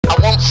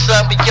want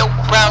some of your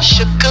brown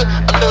sugar,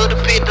 a little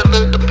bit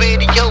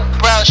of your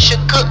brown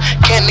sugar.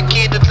 Can I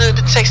get a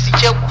little taste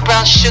of your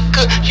brown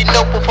sugar? You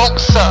know I want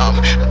some.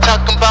 I'm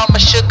talking about my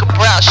sugar,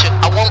 brown sugar.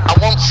 I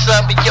want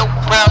some of your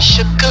brown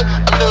sugar,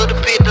 a little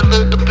bit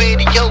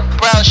of your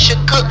brown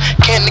sugar.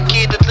 Can I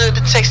get a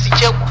little taste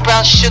of your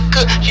brown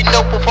sugar? You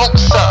know I want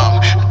some.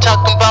 I'm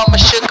talking about my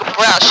sugar,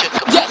 brown sugar.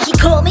 Yeah, he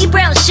call me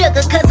brown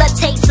sugar cause I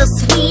taste so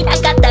sweet. I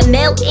got that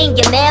milk in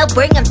your mail,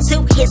 bring him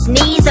to his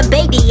knees. And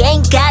baby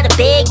ain't got a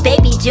beg,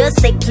 baby just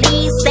say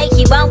please. Say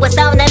he want what's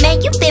on the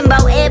menu, then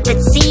more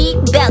appetite.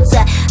 About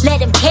to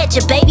let him catch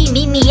it, baby,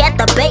 meet me at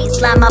the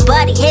baseline. My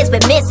body has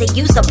been missing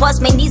you, so boss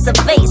may need some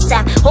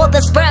FaceTime. All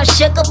this brown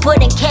sugar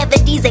put in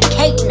cavities and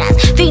canines.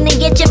 Feeling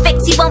get your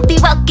fix, he won't be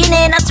walking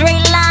in a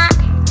straight line.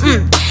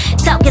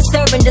 Talking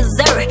serving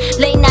dessert,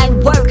 late night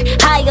work,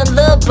 high on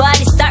little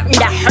body starting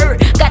to hurt.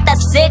 Got that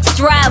sex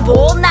drive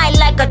all night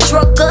like a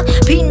trucker,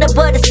 peanut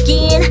butter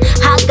skin.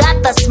 I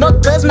got the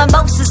smokers,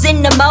 mimosas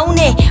in the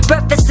morning,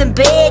 breakfast in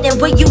bed. And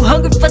when you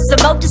hungry for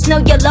some more, just know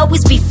you'll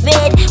always be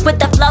fed with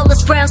the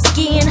flawless brown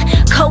skin,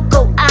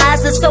 cocoa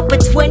eyes. It's open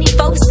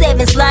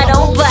 24/7. Slide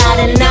on by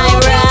the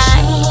night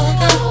ride.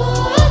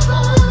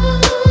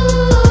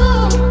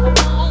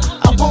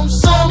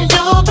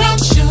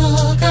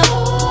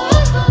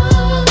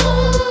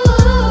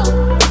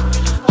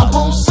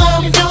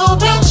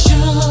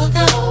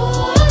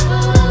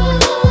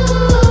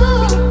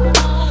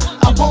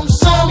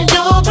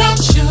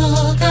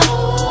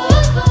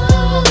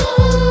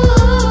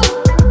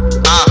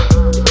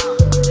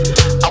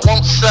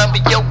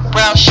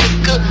 Brown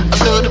sugar,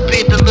 a little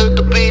bit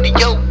of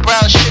your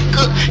brown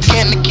sugar.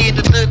 Can I get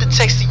a little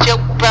taste of your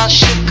brown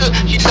sugar?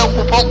 You know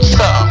I want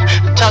some.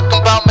 I'm talking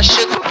about my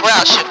sugar,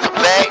 brown sugar,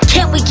 babe.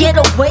 Can we get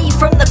away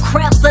from the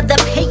crowds of the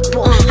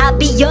people? I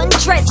be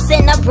undressed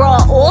in a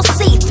bra, all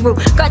see-through.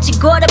 Got you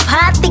got a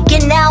pie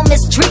thinking I'll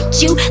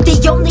mistreat you. The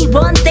only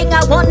one thing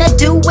I wanna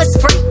do is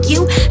freak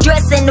you.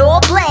 Dressing all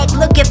black,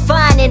 looking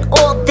fine and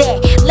all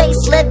that.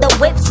 Lace leather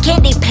whips,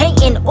 candy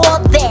painting, all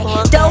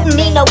that. Don't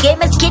need no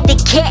gamers, kitty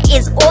cat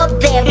is all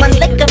there. One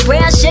lick of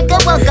brown sugar,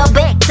 we'll go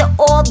back to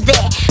all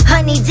that.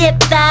 Honey dip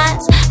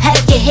thighs,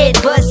 have your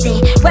head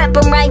buzzing. Wrap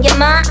around your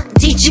mind,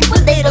 teach you a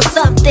little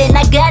something.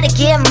 I gotta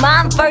get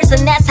mine first,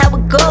 and that's how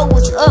it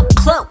goes. Up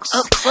close,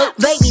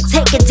 baby,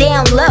 take it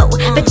down low.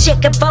 Been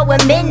checking for a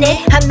minute,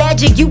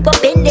 imagine you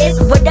up in this.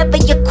 Whatever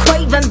you're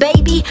craving,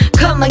 baby,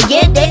 come and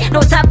get it.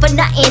 No time for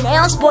nothing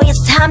else, boy,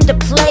 it's time to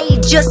play.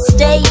 Just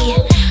stay,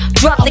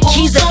 drop the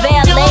keys of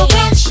valet.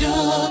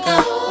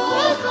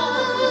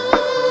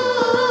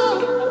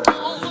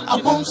 I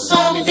want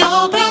some of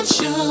your brown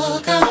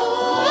sugar.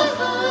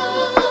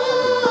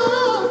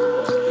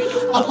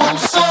 I want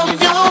some of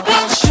your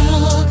brown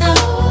sugar.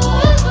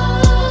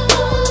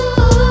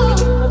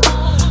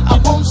 I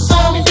want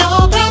some of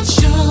your brown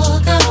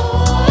sugar.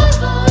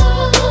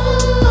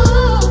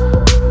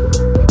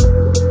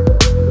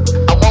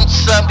 I want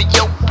some of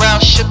your brown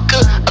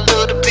sugar, a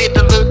little bit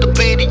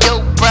of your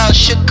brown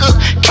sugar.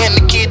 Can I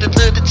get a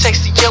little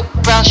taste of your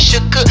brown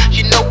sugar?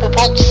 You know I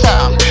want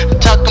some. I'm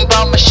talking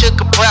about my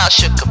sugar, brown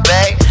sugar,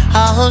 babe.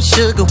 Oh,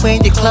 sugar,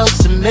 when you're close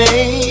to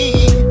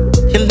me,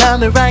 you love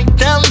me right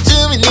down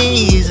to my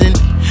knees. And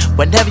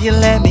whenever you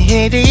let me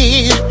hit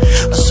it,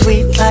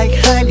 sweet like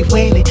honey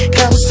when it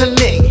comes to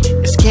me.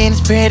 Your skin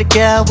is pretty,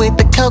 girl, with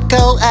the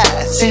cocoa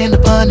eyes. And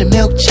upon the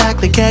milk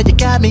chocolate, girl, you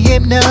got me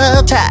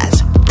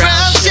hypnotized.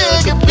 Brown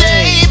sugar,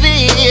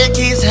 baby, it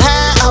gets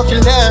high off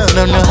your love.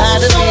 Don't know how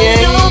to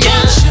behave.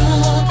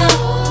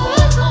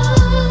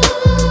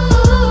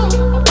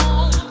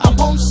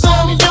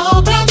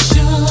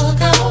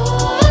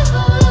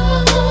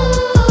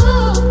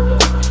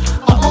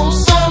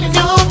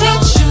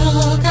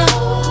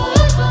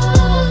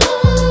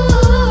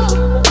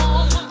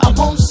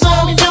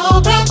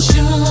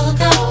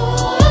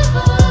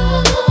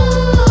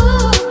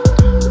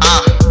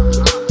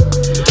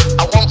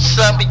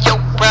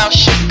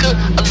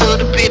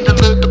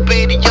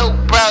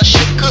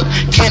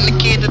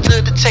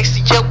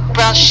 Taste of your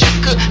brown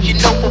sugar, you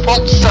know I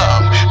want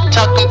some. I'm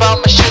talking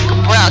about my sugar,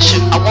 brown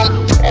sugar.